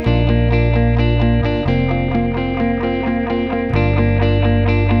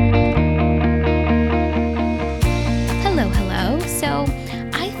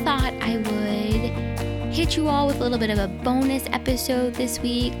bit of a bonus episode this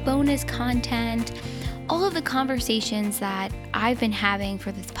week, bonus content. All of the conversations that I've been having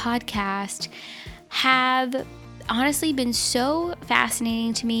for this podcast have honestly been so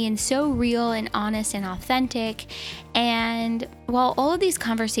fascinating to me and so real and honest and authentic. And while all of these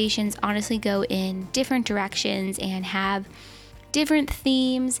conversations honestly go in different directions and have different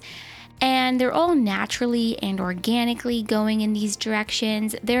themes, and they're all naturally and organically going in these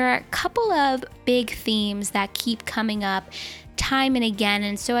directions, there are a couple of big themes that keep coming up time and again.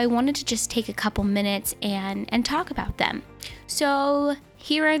 And so I wanted to just take a couple minutes and talk about them. So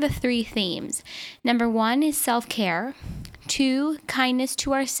here are the three themes. Number 1 is self-care. 2, kindness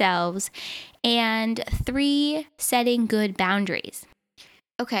to ourselves. And 3, setting good boundaries.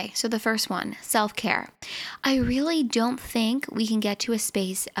 Okay, so the first one, self-care. I really don't think we can get to a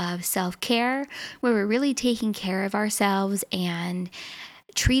space of self-care where we're really taking care of ourselves and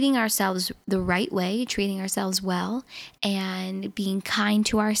treating ourselves the right way, treating ourselves well, and being kind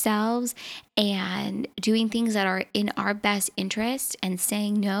to ourselves, and doing things that are in our best interest, and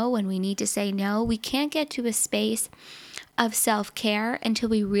saying no when we need to say no. We can't get to a space of self-care until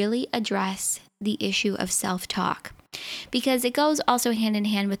we really address the issue of self-talk, because it goes also hand in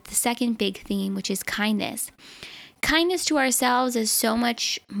hand with the second big theme, which is kindness. Kindness to ourselves is so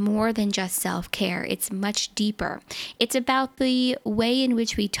much more than just self-care. It's much deeper. It's about the way in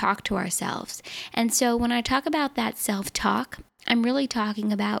which we talk to ourselves. And so when I talk about that self-talk, I'm really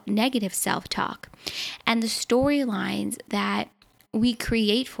talking about negative self-talk and the storylines that we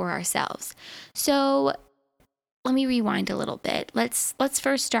create for ourselves. So let me rewind a little bit. Let's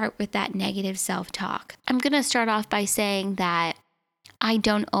first start with that negative self-talk. I'm going to start off by saying that I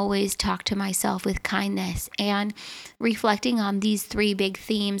don't always talk to myself with kindness, and reflecting on these three big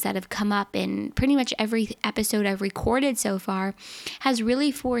themes that have come up in pretty much every episode I've recorded so far has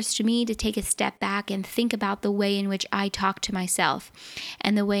really forced me to take a step back and think about the way in which I talk to myself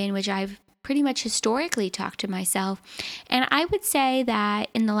and the way in which I've pretty much historically talked to myself. And I would say that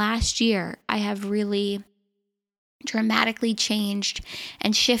in the last year, I have really dramatically changed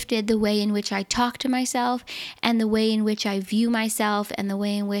and shifted the way in which I talk to myself and the way in which I view myself and the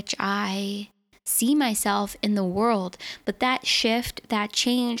way in which I see myself in the world. But that shift, that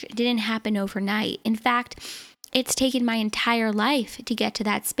change didn't happen overnight. In fact, it's taken my entire life to get to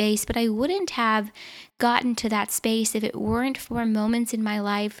that space, but I wouldn't have gotten to that space if it weren't for moments in my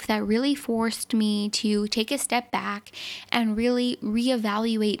life that really forced me to take a step back and really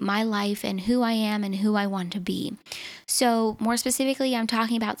reevaluate my life and who I am and who I want to be. So more specifically, I'm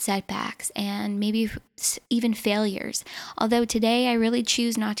talking about setbacks and maybe even failures. Although today I really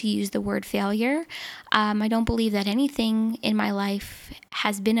choose not to use the word failure. I don't believe that anything in my life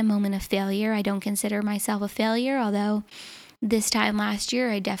has been a moment of failure. I don't consider myself a failure, although this time last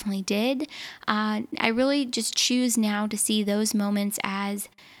year I definitely did. I really just choose now to see those moments as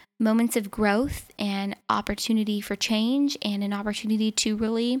moments of growth and opportunity for change, and an opportunity to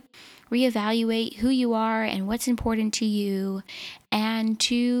really reevaluate who you are and what's important to you, and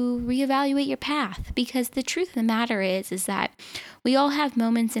to reevaluate your path. Because the truth of the matter is that we all have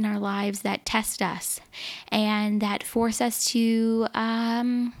moments in our lives that test us and that force us to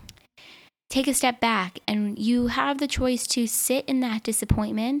take a step back, and you have the choice to sit in that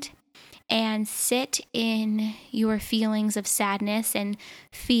disappointment and sit in your feelings of sadness and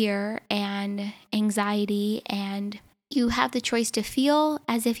fear and anxiety, and you have the choice to feel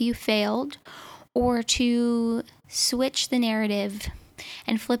as if you failed, or to switch the narrative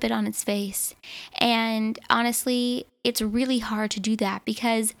and flip it on its face. And honestly, it's really hard to do that,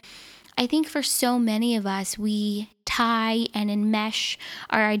 because I think for so many of us, we tie and enmesh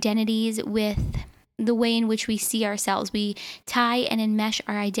our identities with the way in which we see ourselves. We tie and enmesh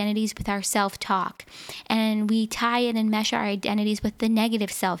our identities with our self-talk, and we tie and enmesh our identities with the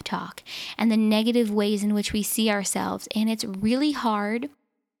negative self-talk and the negative ways in which we see ourselves. And it's really hard.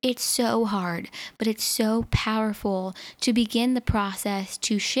 It's so hard, but it's so powerful to begin the process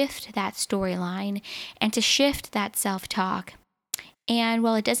to shift that storyline and to shift that self-talk. And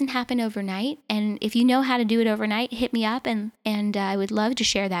while it doesn't happen overnight, and if you know how to do it overnight, hit me up and I would love to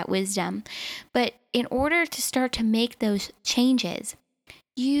share that wisdom. But in order to start to make those changes,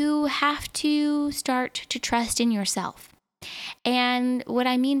 you have to start to trust in yourself. And what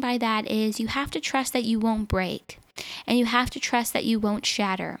I mean by that is you have to trust that you won't break, and you have to trust that you won't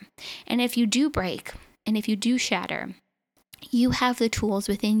shatter. And if you do break, and if you do shatter, you have the tools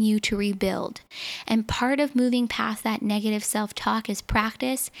within you to rebuild. And part of moving past that negative self-talk is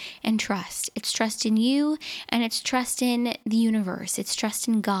practice and trust. It's trust in you, and it's trust in the universe. It's trust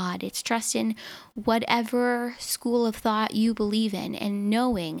in God. It's trust in whatever school of thought you believe in, and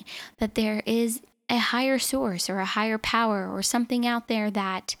knowing that there is a higher source or a higher power or something out there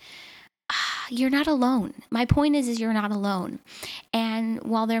that you're not alone. My point is you're not alone. And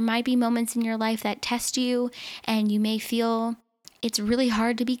while there might be moments in your life that test you and you may feel it's really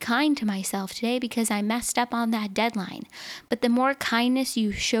hard to be kind to myself today because I messed up on that deadline. But the more kindness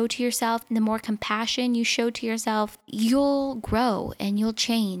you show to yourself, the more compassion you show to yourself, you'll grow and you'll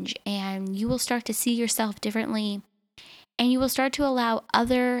change and you will start to see yourself differently. And you will start to allow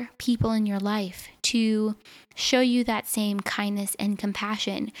other people in your life to show you that same kindness and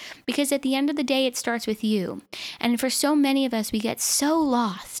compassion. Because at the end of the day, it starts with you. And for so many of us, we get so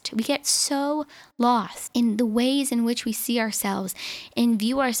lost. We get so lost in the ways in which we see ourselves and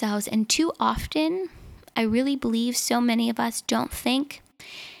view ourselves. And too often, I really believe so many of us don't think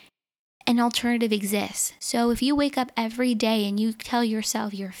an alternative exists. So if you wake up every day and you tell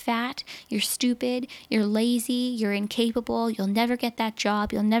yourself you're fat, you're stupid, you're lazy, you're incapable, you'll never get that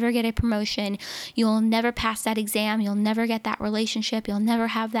job, you'll never get a promotion, you'll never pass that exam, you'll never get that relationship, you'll never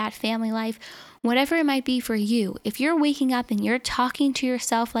have that family life, whatever it might be for you, if you're waking up and you're talking to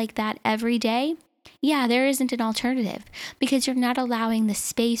yourself like that every day, yeah, there isn't an alternative because you're not allowing the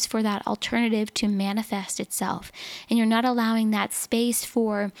space for that alternative to manifest itself. And you're not allowing that space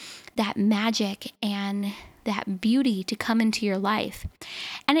for that magic and that beauty to come into your life.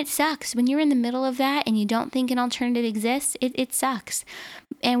 And it sucks when you're in the middle of that and you don't think an alternative exists. It sucks.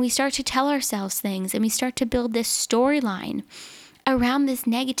 And we start to tell ourselves things and we start to build this storyline around this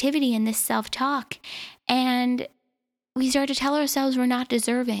negativity and this self-talk. And we start to tell ourselves we're not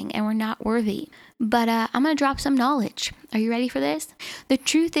deserving and we're not worthy. But I'm going to drop some knowledge. Are you ready for this? The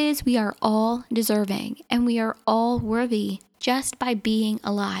truth is we are all deserving and we are all worthy just by being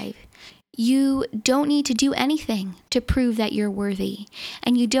alive. You don't need to do anything to prove that you're worthy.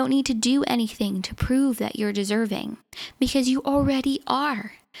 And you don't need to do anything to prove that you're deserving because you already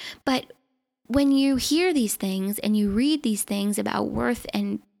are. But when you hear these things and you read these things about worth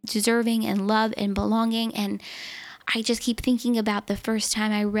and deserving and love and belonging, and I just keep thinking about the first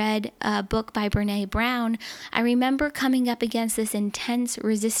time I read a book by Brené Brown. I remember coming up against this intense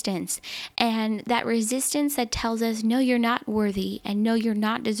resistance, and that resistance that tells us, no, you're not worthy, and no, you're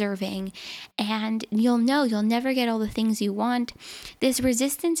not deserving, and you'll never get all the things you want. This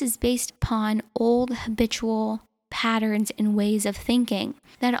resistance is based upon old habitual patterns and ways of thinking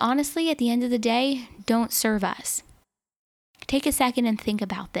that honestly, at the end of the day, don't serve us. Take a second and think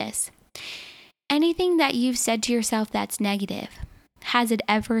about this. Anything that you've said to yourself that's negative, has it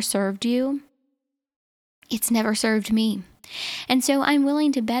ever served you? It's never served me. And so I'm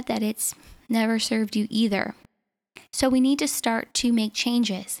willing to bet that it's never served you either. So we need to start to make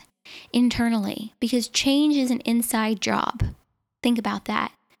changes internally because change is an inside job. Think about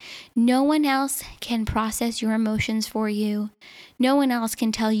that. No one else can process your emotions for you. No one else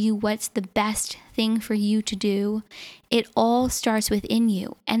can tell you what's the best thing for you to do. It all starts within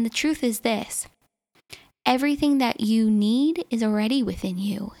you. And the truth is this. Everything that you need is already within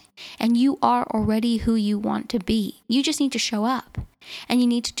you, and you are already who you want to be. You just need to show up, and you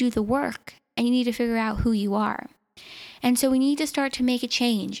need to do the work, and you need to figure out who you are. And so we need to start to make a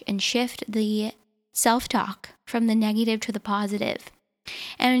change and shift the self-talk from the negative to the positive.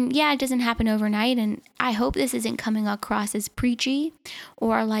 And yeah, it doesn't happen overnight, and I hope this isn't coming across as preachy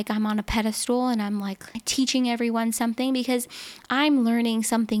or like I'm on a pedestal and I'm like teaching everyone something, because I'm learning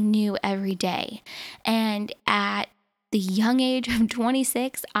something new every day. And at the young age of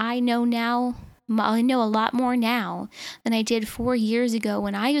 26, I know a lot more now than I did 4 years ago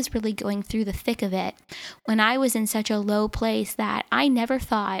when I was really going through the thick of it, when I was in such a low place that I never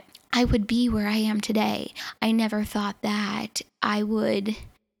thought I would be where I am today. I never thought that I would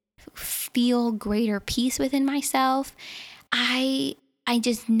feel greater peace within myself. I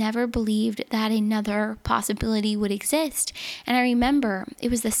just never believed that another possibility would exist. And I remember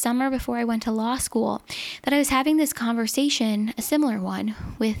it was the summer before I went to law school that I was having this conversation, a similar one,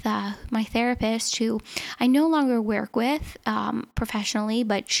 with my therapist, who I no longer work with professionally,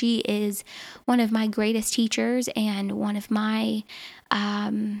 but she is one of my greatest teachers and one of my,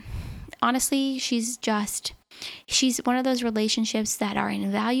 honestly, she's one of those relationships that are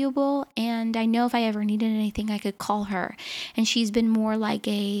invaluable, and I know if I ever needed anything, I could call her. And she's been more like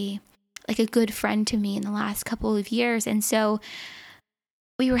a good friend to me in the last couple of years. And so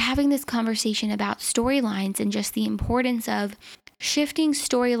we were having this conversation about storylines and just the importance of shifting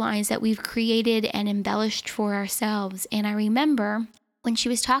storylines that we've created and embellished for ourselves. And I remember when she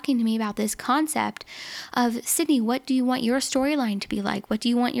was talking to me about this concept of, Sydney, what do you want your storyline to be like? What do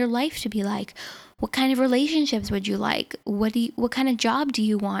you want your life to be like? What kind of relationships would you like? What kind of job do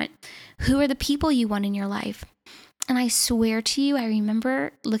you want? Who are the people you want in your life? And I swear to you, I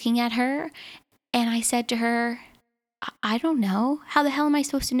remember looking at her And I said to her, I don't know. How the hell am I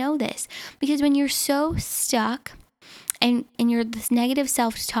supposed to know this? Because when you're so stuck and this negative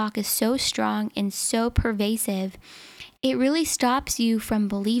self-talk is so strong and so pervasive, it really stops you from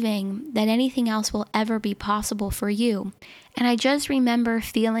believing that anything else will ever be possible for you. And I just remember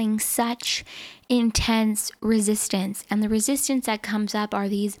feeling such intense resistance. And the resistance that comes up are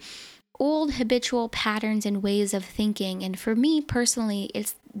these old habitual patterns and ways of thinking. And for me personally,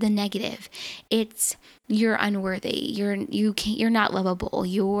 it's the negative. It's you're unworthy. You're not lovable.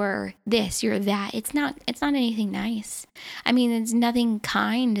 You're this, you're that. It's not anything nice. I mean, it's nothing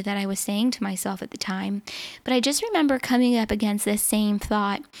kind that I was saying to myself at the time. But I just remember coming up against this same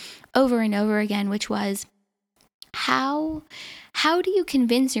thought over and over again, which was, how do you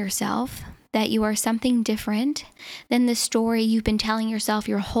convince yourself that you are something different than the story you've been telling yourself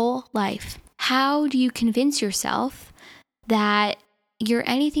your whole life? How do you convince yourself that you're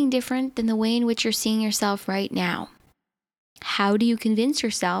anything different than the way in which you're seeing yourself right now? How do you convince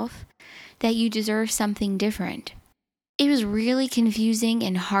yourself that you deserve something different? It was really confusing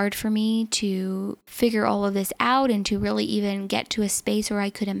and hard for me to figure all of this out and to really even get to a space where I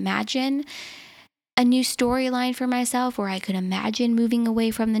could imagine a new storyline for myself, where I could imagine moving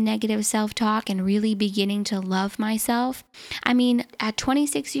away from the negative self-talk and really beginning to love myself. I mean, at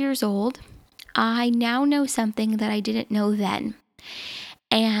 26 years old, I now know something that I didn't know then.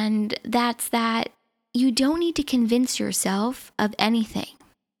 And that's that you don't need to convince yourself of anything.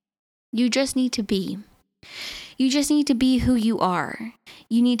 You just need to be. You just need to be who you are.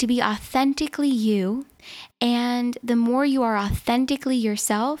 You need to be authentically you. And the more you are authentically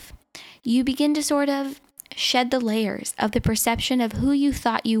yourself, you begin to sort of shed the layers of the perception of who you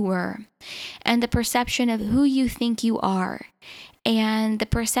thought you were, and the perception of who you think you are, and the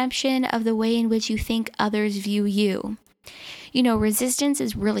perception of the way in which you think others view you. You know, resistance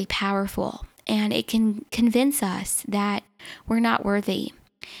is really powerful, and it can convince us that we're not worthy,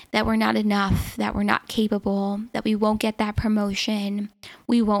 that we're not enough, that we're not capable, that we won't get that promotion,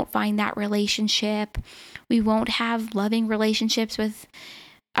 we won't find that relationship, we won't have loving relationships with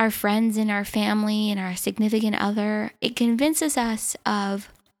our friends and our family and our significant other. It convinces us of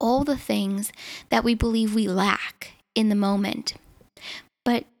all the things that we believe we lack in the moment.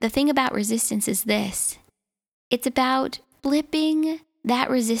 But the thing about resistance is this: it's about flipping that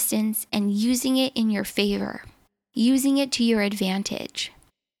resistance and using it in your favor, using it to your advantage.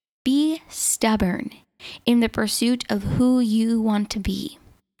 Be stubborn in the pursuit of who you want to be.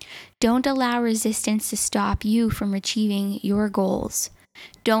 Don't allow resistance to stop you from achieving your goals.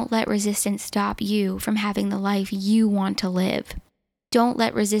 Don't let resistance stop you from having the life you want to live. Don't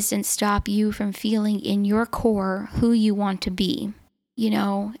let resistance stop you from feeling in your core who you want to be. You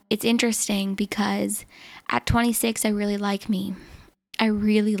know, it's interesting because at 26, I really like me. I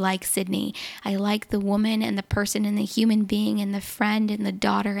really like Sydney. I like the woman and the person and the human being and the friend and the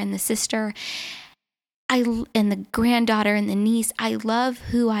daughter and the sister and the granddaughter and the niece. I love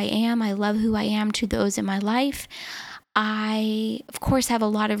who I am. I love who I am to those in my life. I, of course, have a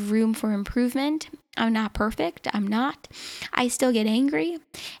lot of room for improvement. I'm not perfect. I'm not. I still get angry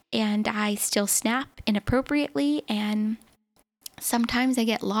and I still snap inappropriately, and sometimes I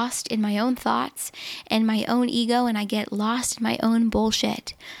get lost in my own thoughts and my own ego, and I get lost in my own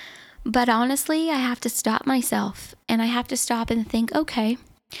bullshit. But honestly, I have to stop myself, and I have to stop and think, okay,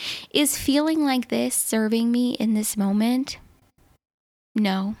 is feeling like this serving me in this moment?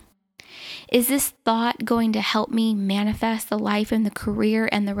 No. Is this thought going to help me manifest the life and the career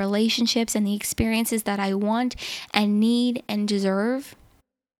and the relationships and the experiences that I want and need and deserve?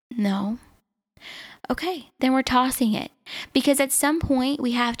 No. Okay, then we're tossing it. Because at some point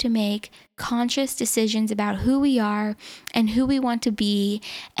we have to make conscious decisions about who we are and who we want to be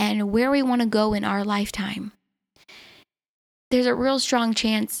and where we want to go in our lifetime. There's a real strong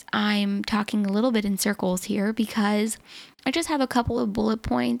chance I'm talking a little bit in circles here because I just have a couple of bullet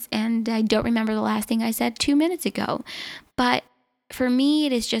points and I don't remember the last thing I said 2 minutes ago. But for me,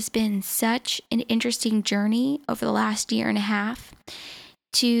 it has just been such an interesting journey over the last year and a half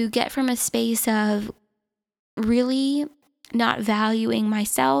to get from a space of really not valuing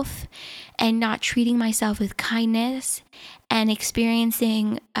myself and not treating myself with kindness and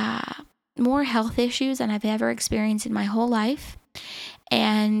experiencing more health issues than I've ever experienced in my whole life,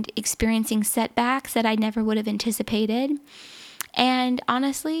 and experiencing setbacks that I never would have anticipated. And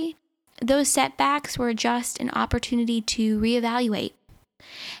honestly, those setbacks were just an opportunity to reevaluate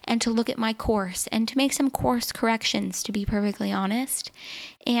and to look at my course and to make some course corrections, to be perfectly honest.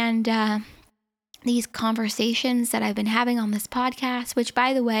 And these conversations that I've been having on this podcast, which,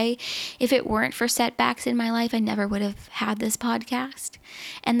 by the way, if it weren't for setbacks in my life, I never would have had this podcast.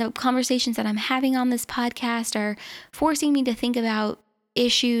 And the conversations that I'm having on this podcast are forcing me to think about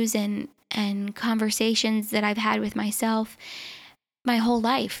issues and conversations that I've had with myself my whole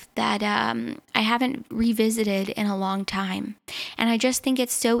life that I haven't revisited in a long time. And I just think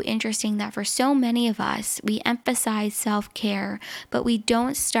it's so interesting that for so many of us, we emphasize self-care, but we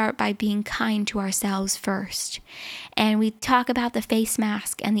don't start by being kind to ourselves first. And we talk about the face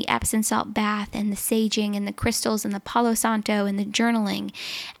mask and the Epsom salt bath and the saging and the crystals and the Palo Santo and the journaling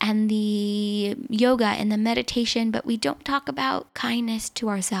and the yoga and the meditation, but we don't talk about kindness to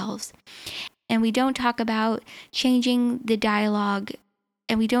ourselves. And we don't talk about changing the dialogue,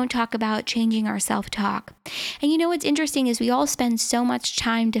 and we don't talk about changing our self-talk. And you know what's interesting is we all spend so much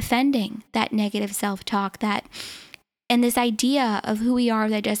time defending that negative self-talk and this idea of who we are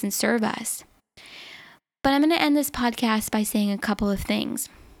that doesn't serve us. But I'm going to end this podcast by saying a couple of things.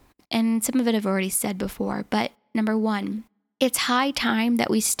 And some of it I've already said before, but number one, it's high time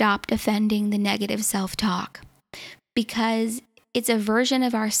that we stop defending the negative self-talk, because it's a version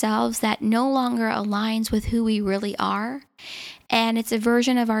of ourselves that no longer aligns with who we really are. And it's a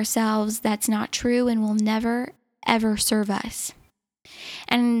version of ourselves that's not true and will never, ever serve us.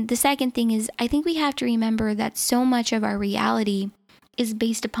 And the second thing is, I think we have to remember that so much of our reality is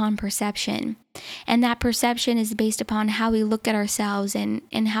based upon perception. And that perception is based upon how we look at ourselves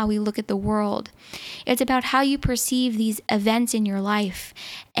and how we look at the world. It's about how you perceive these events in your life.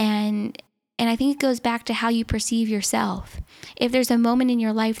 And I think it goes back to how you perceive yourself. If there's a moment in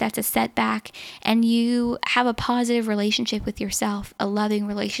your life that's a setback and you have a positive relationship with yourself, a loving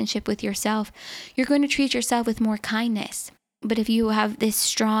relationship with yourself, you're going to treat yourself with more kindness. But if you have this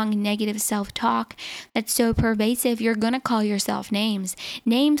strong negative self-talk that's so pervasive, you're going to call yourself names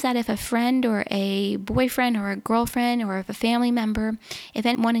that if a friend or a boyfriend or a girlfriend or if a family member, if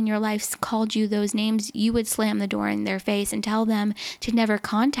anyone in your life called you those names, you would slam the door in their face and tell them to never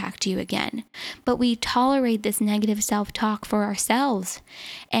contact you again. But we tolerate this negative self-talk for ourselves,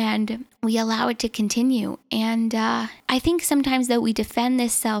 and we allow it to continue. And I think sometimes that we defend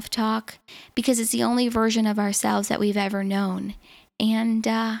this self-talk because it's the only version of ourselves that we've ever known. And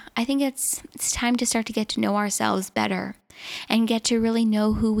I think it's time to start to get to know ourselves better and get to really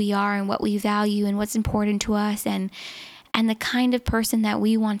know who we are and what we value and what's important to us and the kind of person that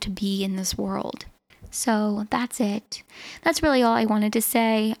we want to be in this world. So that's it. That's really all I wanted to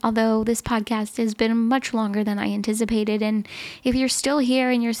say, although this podcast has been much longer than I anticipated. And if you're still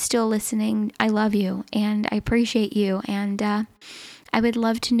here and you're still listening, I love you and I appreciate you. And I would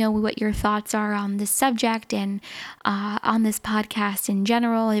love to know what your thoughts are on this subject and on this podcast in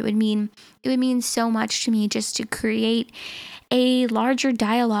general. It would mean so much to me just to create a larger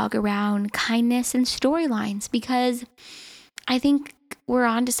dialogue around kindness and storylines, because I think we're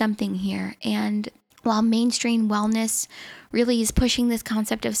onto something here. And while mainstream wellness really is pushing this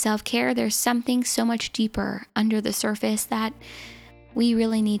concept of self-care, there's something so much deeper under the surface that we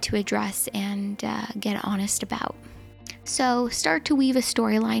really need to address and get honest about. So start to weave a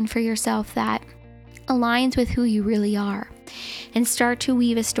storyline for yourself that aligns with who you really are. And start to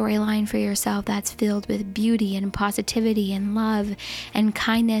weave a storyline for yourself that's filled with beauty and positivity and love and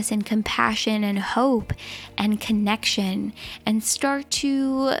kindness and compassion and hope and connection. And start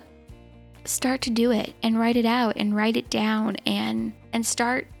to do it and write it out and write it down and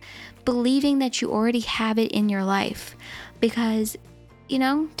start believing that you already have it in your life. Because,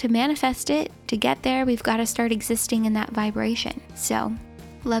 to manifest it, to get there, we've got to start existing in that vibration. So,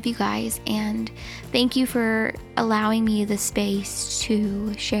 love you guys, and thank you for allowing me the space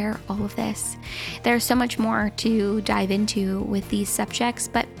to share all of this. There's so much more to dive into with these subjects,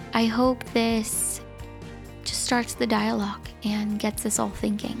 but I hope this just starts the dialogue and gets us all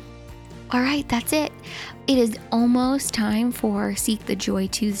thinking. All right, that's it. It is almost time for Seek the Joy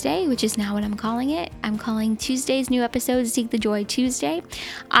Tuesday, which is now what I'm calling it. I'm calling Tuesday's new episode Seek the Joy Tuesday.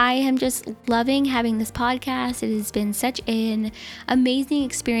 I am just loving having this podcast. It has been such an amazing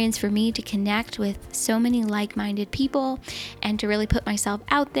experience for me to connect with so many like-minded people and to really put myself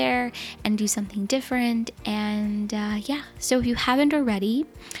out there and do something different. And so if you haven't already,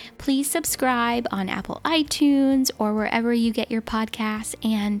 please subscribe on Apple iTunes or wherever you get your podcasts.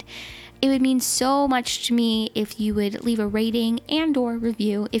 And it would mean so much to me if you would leave a rating and or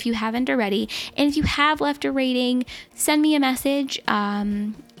review if you haven't already. And if you have left a rating, send me a message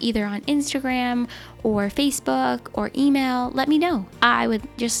either on Instagram or Facebook or email. Let me know. I would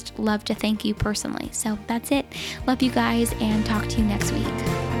just love to thank you personally. So that's it. Love you guys and talk to you next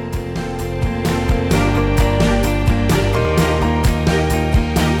week.